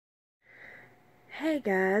Hey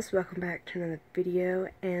guys, welcome back to another video,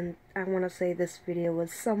 and I want to say this video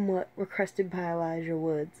was somewhat requested by Elijah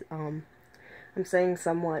Woods. I'm saying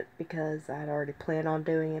somewhat because I had already planned on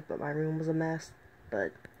doing it, but my room was a mess.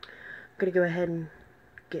 But I'm going to go ahead and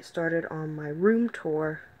get started on my room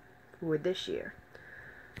tour for this year.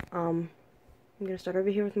 I'm going to start over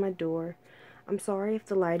here with my door. I'm sorry if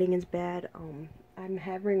the lighting is bad. I'm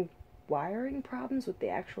having wiring problems with the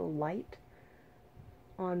actual light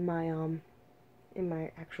on my, in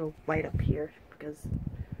my actual light up here, because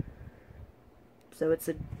so it's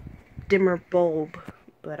a dimmer bulb,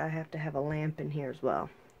 but I have to have a lamp in here as well.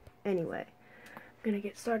 Anyway, I'm gonna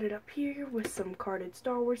get started up here with some carded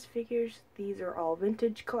Star Wars figures. These are all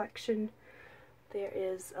vintage collection. There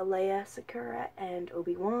is a Leia, Sakura, and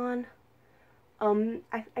Obi-Wan.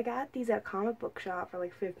 I got these at a comic book shop for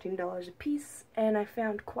like $15 a piece, and I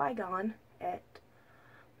found Qui-Gon at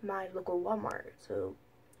my local Walmart. So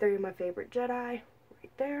they're my favorite Jedi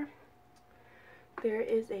right there. There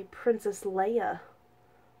is a Princess Leia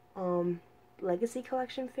Legacy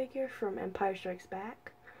Collection figure from Empire Strikes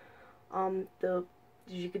Back. As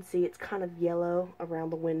you can see, it's kind of yellow around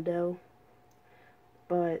the window,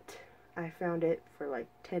 but I found it for like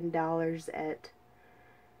 $10 at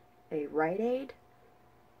a Rite Aid.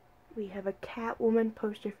 We have a Catwoman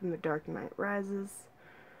poster from The Dark Knight Rises.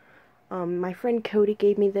 My friend Cody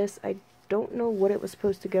gave me this. I don't know what it was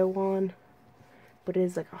supposed to go on, but it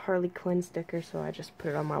is like a Harley Quinn sticker, so I just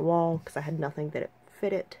put it on my wall because I had nothing that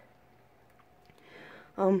fit it.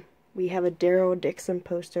 We have a Daryl Dixon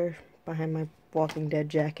poster behind my Walking Dead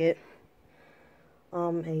jacket.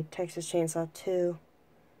 A Texas Chainsaw 2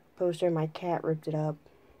 poster. My cat ripped it up.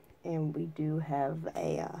 And we do have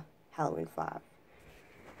a Halloween 5.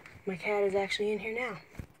 My cat is actually in here now.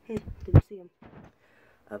 Didn't see him.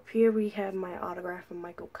 Up here we have my autograph from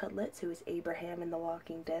Michael Cudlitz, who is Abraham in The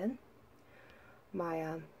Walking Dead.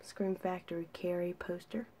 My Scream Factory Carrie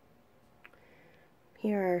poster.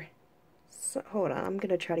 Here are... hold on, I'm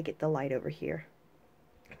going to try to get the light over here.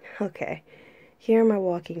 Okay, here are my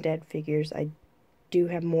Walking Dead figures. I do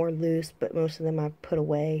have more loose, but most of them I've put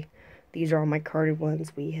away. These are all my carded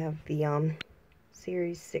ones. We have the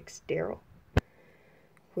Series 6 Daryl.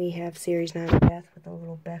 We have Series 9 Beth with a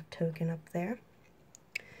little Beth token up there.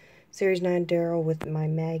 Series 9 Daryl with my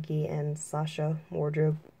Maggie and Sasha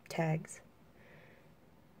wardrobe tags.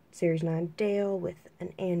 Series 9 Dale with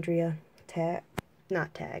an Andrea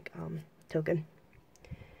token.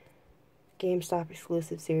 GameStop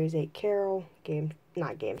exclusive Series 8 Carol.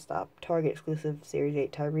 Target exclusive Series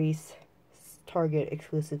 8 Tyrese. Target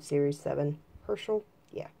exclusive Series 7 Herschel.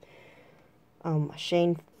 Yeah. A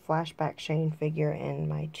flashback Shane figure, and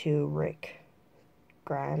my 2 Rick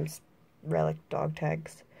Grimes relic dog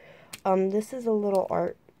tags. This is a little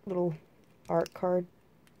art card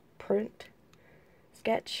print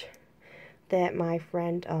sketch that my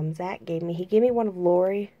friend Zach gave me. He gave me one of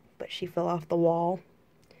Lori, but she fell off the wall,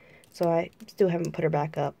 so I still haven't put her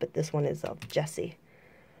back up. But this one is of Jessie.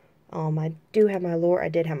 I did have my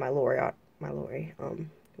Lori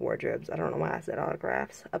wardrobes. I don't know why I said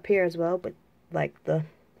autographs up here as well, but like the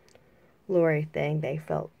Lori thing, they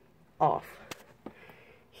felt off.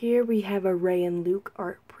 Here we have a Rey and Luke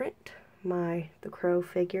art print. The Crow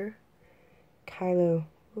figure. Kylo.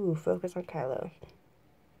 Ooh, focus on Kylo.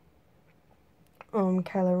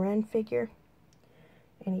 Kylo Ren figure.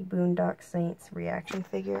 Any Boondock Saints reaction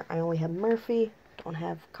figure. I only have Murphy. Don't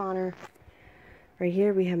have Connor. Right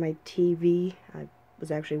here we have my TV. I was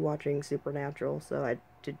actually watching Supernatural, so I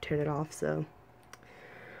did turn it off, so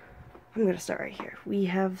I'm going to start right here. We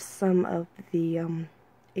have some of the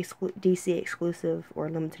DC exclusive or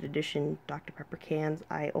limited edition Dr. Pepper cans.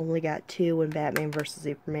 I only got 2 when Batman vs.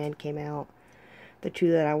 Superman came out. The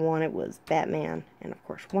 2 that I wanted was Batman and, of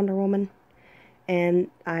course, Wonder Woman.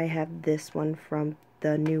 And I have this one from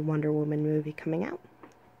the new Wonder Woman movie coming out.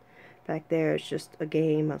 Back there, it's just a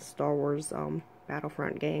game, a Star Wars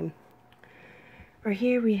Battlefront game. Right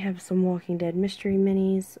here, we have some Walking Dead mystery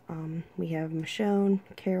minis. We have Michonne,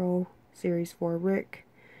 Carol, Series 4 Rick,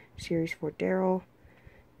 Series 4 Daryl,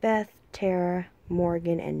 Beth, Tara,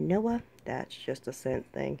 Morgan, and Noah. That's just a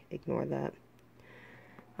scent thing. Ignore that.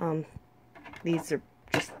 These are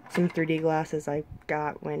just some 3D glasses I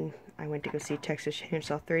got when I went to go see Texas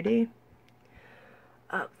Chainsaw 3D.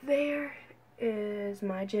 Up there is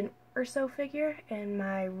my Jyn Erso figure and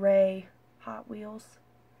my Rey Hot Wheels.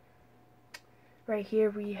 Right here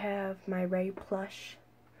we have my Rey plush,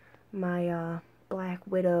 my Black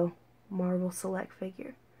Widow Marvel Select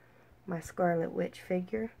figure, my Scarlet Witch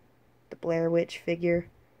figure, the Blair Witch figure,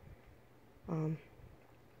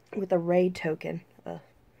 with a Rey token, a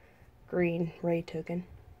green Rey token.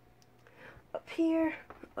 Up here,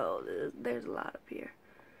 oh, there's a lot up here.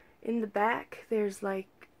 In the back, there's like,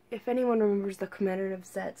 if anyone remembers the commemorative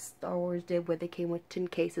set Star Wars did where they came with 10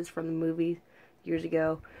 cases from the movie years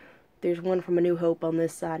ago, there's one from A New Hope on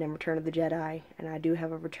this side and Return of the Jedi, and I do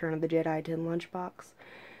have a Return of the Jedi 10 lunchbox.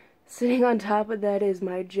 Sitting on top of that is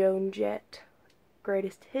my Joan Jett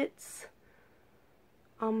Greatest Hits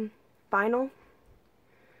vinyl.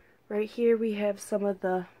 Right here we have some of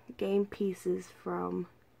the game pieces from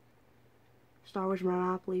Star Wars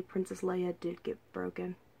Monopoly. Princess Leia did get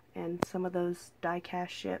broken. And some of those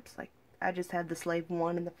die-cast ships, like I just had the Slave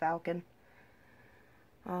One and the Falcon.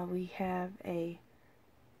 We have I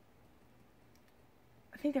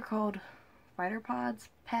think they're called Fighter Pods,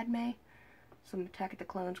 Padme, some Attack of the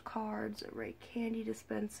Clones cards, a Ray candy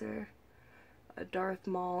dispenser, a Darth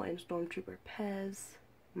Maul and Stormtrooper Pez,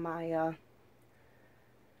 my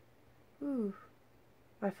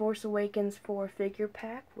Force Awakens 4 figure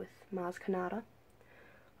pack with Maz Kanata,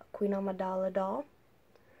 a Queen Amidala doll,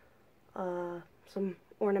 some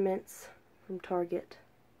ornaments from Target,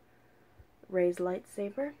 Rey's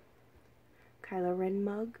lightsaber, Kylo Ren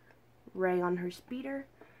mug, Rey on her speeder,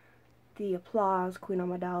 the Applause Queen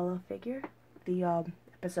Amidala figure, the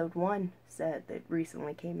Episode 1 set that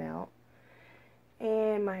recently came out,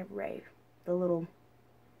 and my Rey, the little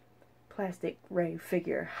plastic Rey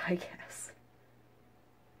figure, I guess.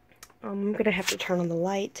 I'm gonna have to turn on the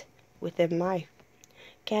light within my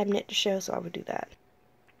cabinet to show, so I would do that.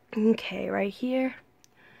 Okay, right here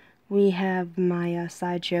we have my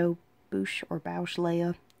Sideshow Boushh or Boushh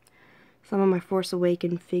Leia. Some of my Force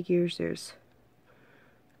Awakens figures. There's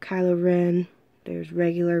Kylo Ren, there's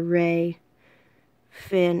regular Rey,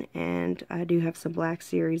 Finn, and I do have some Black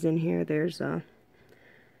Series in here. There's the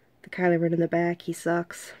Kylo Ren in the back. He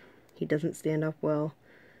sucks. He doesn't stand up well.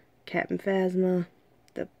 Captain Phasma,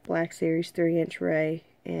 the Black Series 3-inch Rey,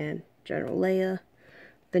 and General Leia.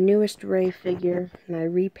 The newest Rey figure, and I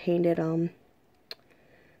repainted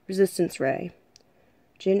Resistance Rey,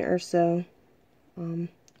 Jyn Erso,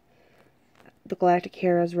 the Galactic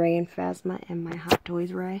Heroes Rey and Phasma, and my Hot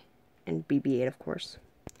Toys Rey, and BB-8 of course.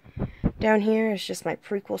 Down here is just my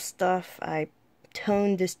prequel stuff. I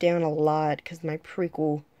toned this down a lot because my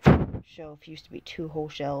prequel shelf used to be 2 whole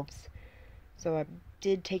shelves. So I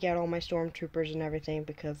did take out all my Stormtroopers and everything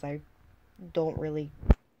because I didn't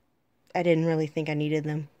really think I needed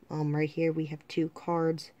them. Right here we have 2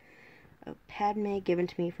 cards of Padme given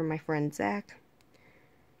to me from my friend Zach.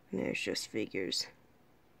 And there's just figures.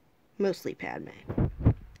 Mostly Padme.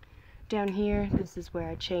 Down here, this is where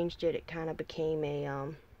I changed it. It kind of became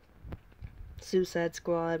a Suicide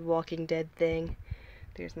Squad, Walking Dead thing.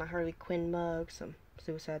 There's my Harley Quinn mug, some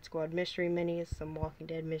Suicide Squad mystery minis, some Walking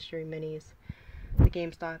Dead mystery minis, the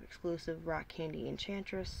GameStop exclusive Rock Candy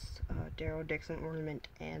Enchantress, Daryl Dixon ornament,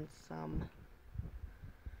 and some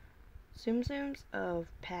Tsum Tsums of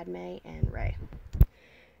Padme and Rey.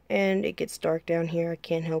 And it gets dark down here, I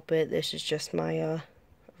can't help it. This is just my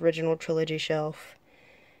original trilogy shelf.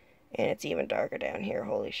 And it's even darker down here,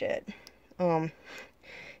 holy shit.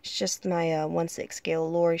 It's just my 1/6 scale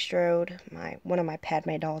Laurie Strode, one of my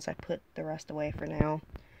Padme dolls. I put the rest away for now.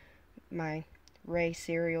 My Rey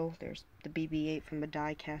cereal, there's the BB-8 from the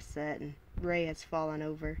die-cast set, and Rey has fallen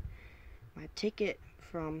over. My ticket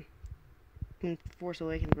from when Force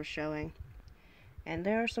Awakens was showing. And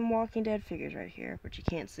there are some Walking Dead figures right here, but you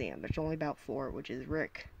can't see them. There's only about 4, which is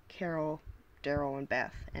Rick, Carol, Daryl, and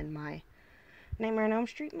Beth, and my Nightmare on Elm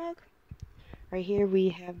Street mug. Right here we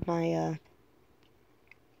have my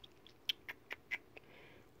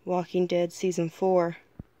Walking Dead Season 4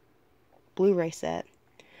 Blu-ray set.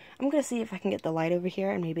 I'm gonna see if I can get the light over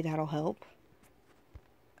here, and maybe that'll help.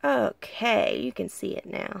 Okay, you can see it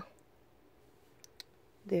now.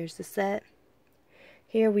 There's the set.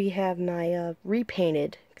 Here we have my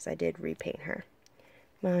repainted, because I did repaint her,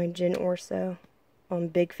 my Jyn Erso on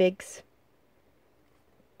Big Figs.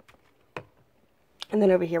 And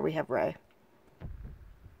then over here we have Rey.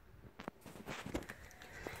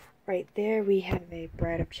 Right there we have a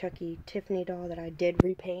Bride of Chucky Tiffany doll that I did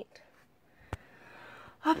repaint.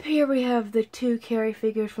 Up here we have the 2 Carrie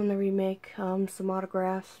figures from the remake, some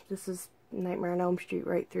autographs. This is Nightmare on Elm Street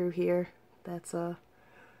right through here. That's the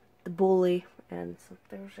bully, and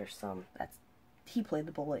those are some, he played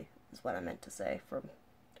the bully, is what I meant to say, from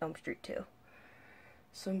Elm Street 2.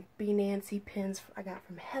 Some B. Nancy pins I got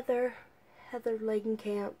from Heather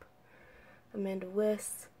Langenkamp, Amanda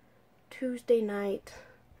Wiss, Tuesday Night,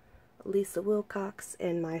 Lisa Wilcox,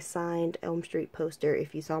 and my signed Elm Street poster.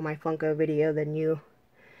 If you saw my Funko video, then you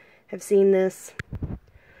have seen this.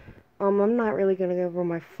 I'm not really going to go over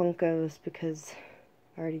my Funkos because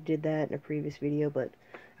I already did that in a previous video, but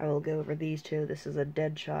I will go over these two. This is a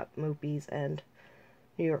Deadshot Mopies and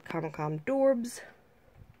New York Comic Con Dorbs.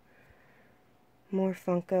 More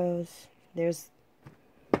Funkos. There's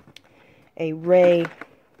a Rey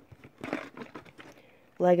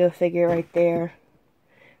Lego figure right there.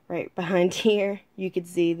 Right behind here, you can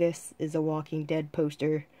see this is a Walking Dead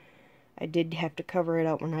poster. I did have to cover it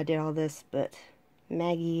up when I did all this, but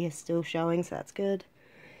Maggie is still showing, so that's good.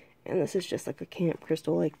 And this is just like a Camp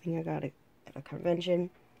Crystal Lake thing I got at a convention.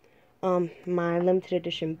 My limited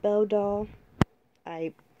edition Belle doll.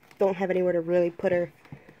 I don't have anywhere to really put her,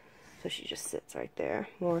 so she just sits right there.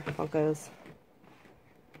 More Funkos.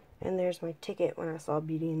 And there's my ticket when I saw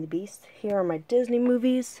Beauty and the Beast. Here are my Disney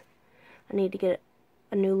movies. I need to get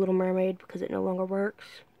a new Little Mermaid because it no longer works.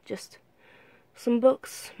 Just some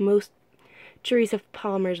books. Teresa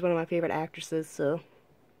Palmer is one of my favorite actresses, so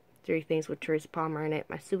 3 things with Teresa Palmer in it.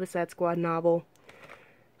 My Suicide Squad novel,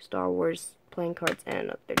 Star Wars playing cards, and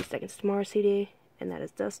a 30 Seconds to Mars CD. And that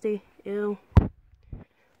is Dusty. Ew.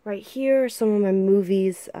 Right here are some of my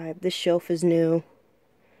movies. This shelf is new.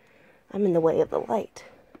 I'm in the way of the light,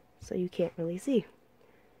 so you can't really see.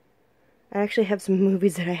 I actually have some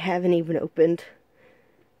movies that I haven't even opened,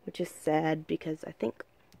 which is sad because I think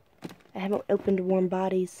I haven't opened Warm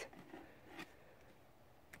Bodies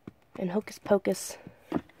and Hocus Pocus.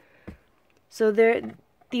 So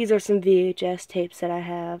these are some VHS tapes that I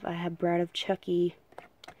have. I have Bride of Chucky,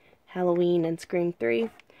 Halloween, and Scream 3.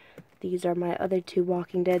 These are my other 2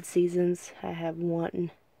 Walking Dead seasons. I have 1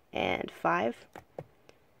 and 5.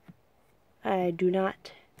 I do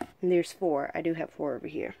not, and there's 4. I do have 4 over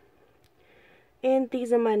here. And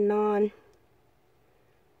these are my non-horror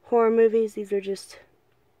movies. These are just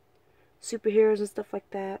superheroes and stuff like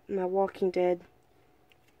that. My Walking Dead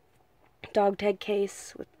dog tag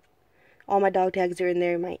case with all my dog tags are in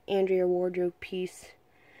there. My Andrea wardrobe piece,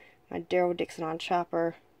 my Daryl Dixon on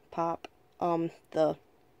Chopper pop, the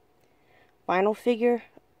vinyl figure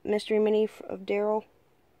mystery mini of Daryl,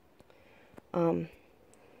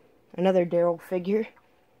 another Daryl figure,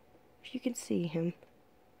 if you can see him,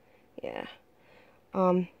 yeah,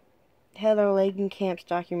 Heather Langenkamp's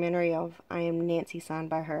documentary of I Am Nancy signed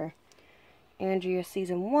by her, Andrea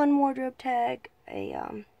season 1 wardrobe tag,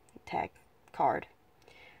 a tag card,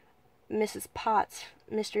 Mrs. Potts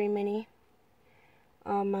mystery mini,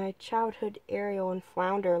 my childhood Ariel and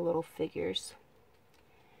Flounder little figures.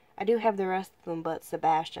 I do have the rest of them, but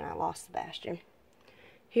Sebastian, I lost Sebastian.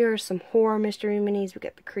 Here are some horror mystery minis. We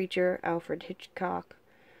got The Creature, Alfred Hitchcock,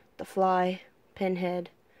 The Fly, Pinhead,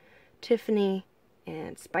 Tiffany,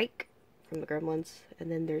 and Spike from the Gremlins.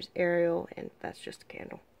 And then there's Ariel, and that's just a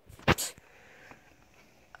candle.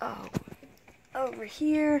 Oh, over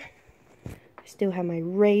here, I still have my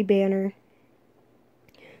Rey banner.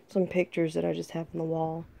 Some pictures that I just have on the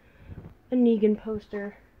wall. A Negan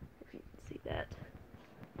poster, if you can see that.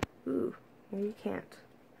 Ooh, well, you can't.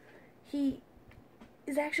 He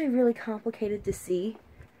is actually really complicated to see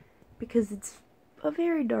because it's a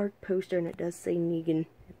very dark poster and it does say Negan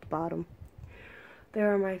at the bottom.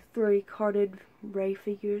 There are my 3 carded Rey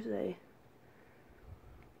figures, a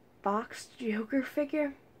boxed Joker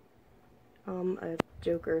figure, a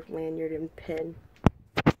Joker lanyard and pin.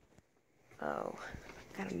 Oh,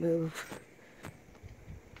 gotta move.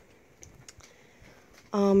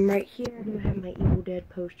 Right here I do have my Evil Dead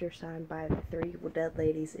poster signed by the 3 Evil Dead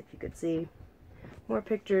ladies, if you could see. More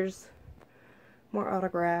pictures, more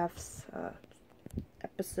autographs,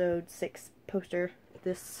 episode 6 poster,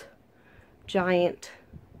 this giant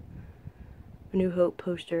New Hope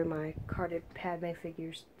poster, my carded Padme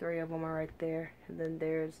figures, 3 of them are right there, and then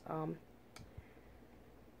there's,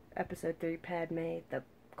 episode 3 Padme, the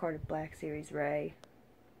carded Black Series Rey,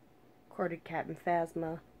 carded Captain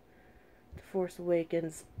Phasma, The Force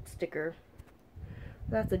Awakens sticker.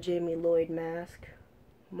 That's a Jamie Lloyd mask.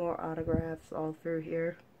 More autographs all through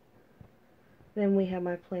here. Then we have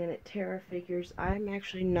my Planet Terra figures. I'm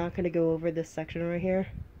actually not going to go over this section right here.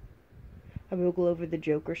 I will go over the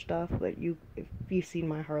Joker stuff, but if you've seen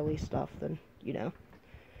my Harley stuff, then you know.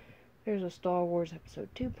 There's a Star Wars Episode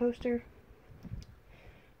 2 poster.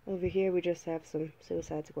 Over here we just have some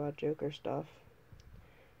Suicide Squad Joker stuff.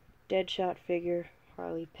 Deadshot figure,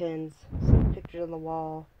 Harley pins, some pictures on the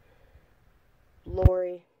wall.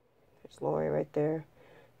 Lori, there's Lori right there.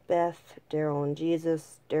 Beth, Daryl and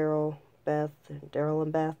Jesus, Daryl, Beth, Daryl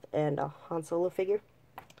and Beth, and a Han Solo figure.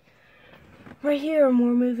 Right here are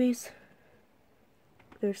more movies.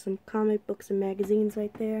 There's some comic books and magazines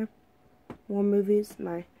right there. More movies.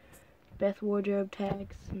 My Beth wardrobe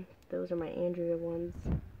tags. Those are my Andrea ones.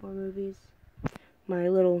 More movies. My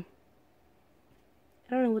little,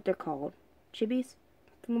 I don't know what they're called. Chibis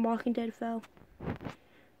from The Walking Dead fell.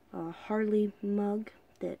 Harley mug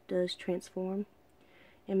that does transform.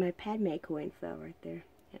 And my Padme coin fell right there.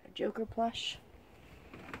 And a Joker plush.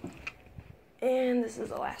 And this is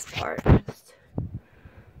the last part. Just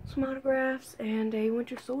some autographs and a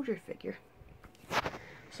Winter Soldier figure.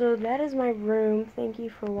 So that is my room. Thank you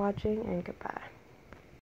for watching and goodbye.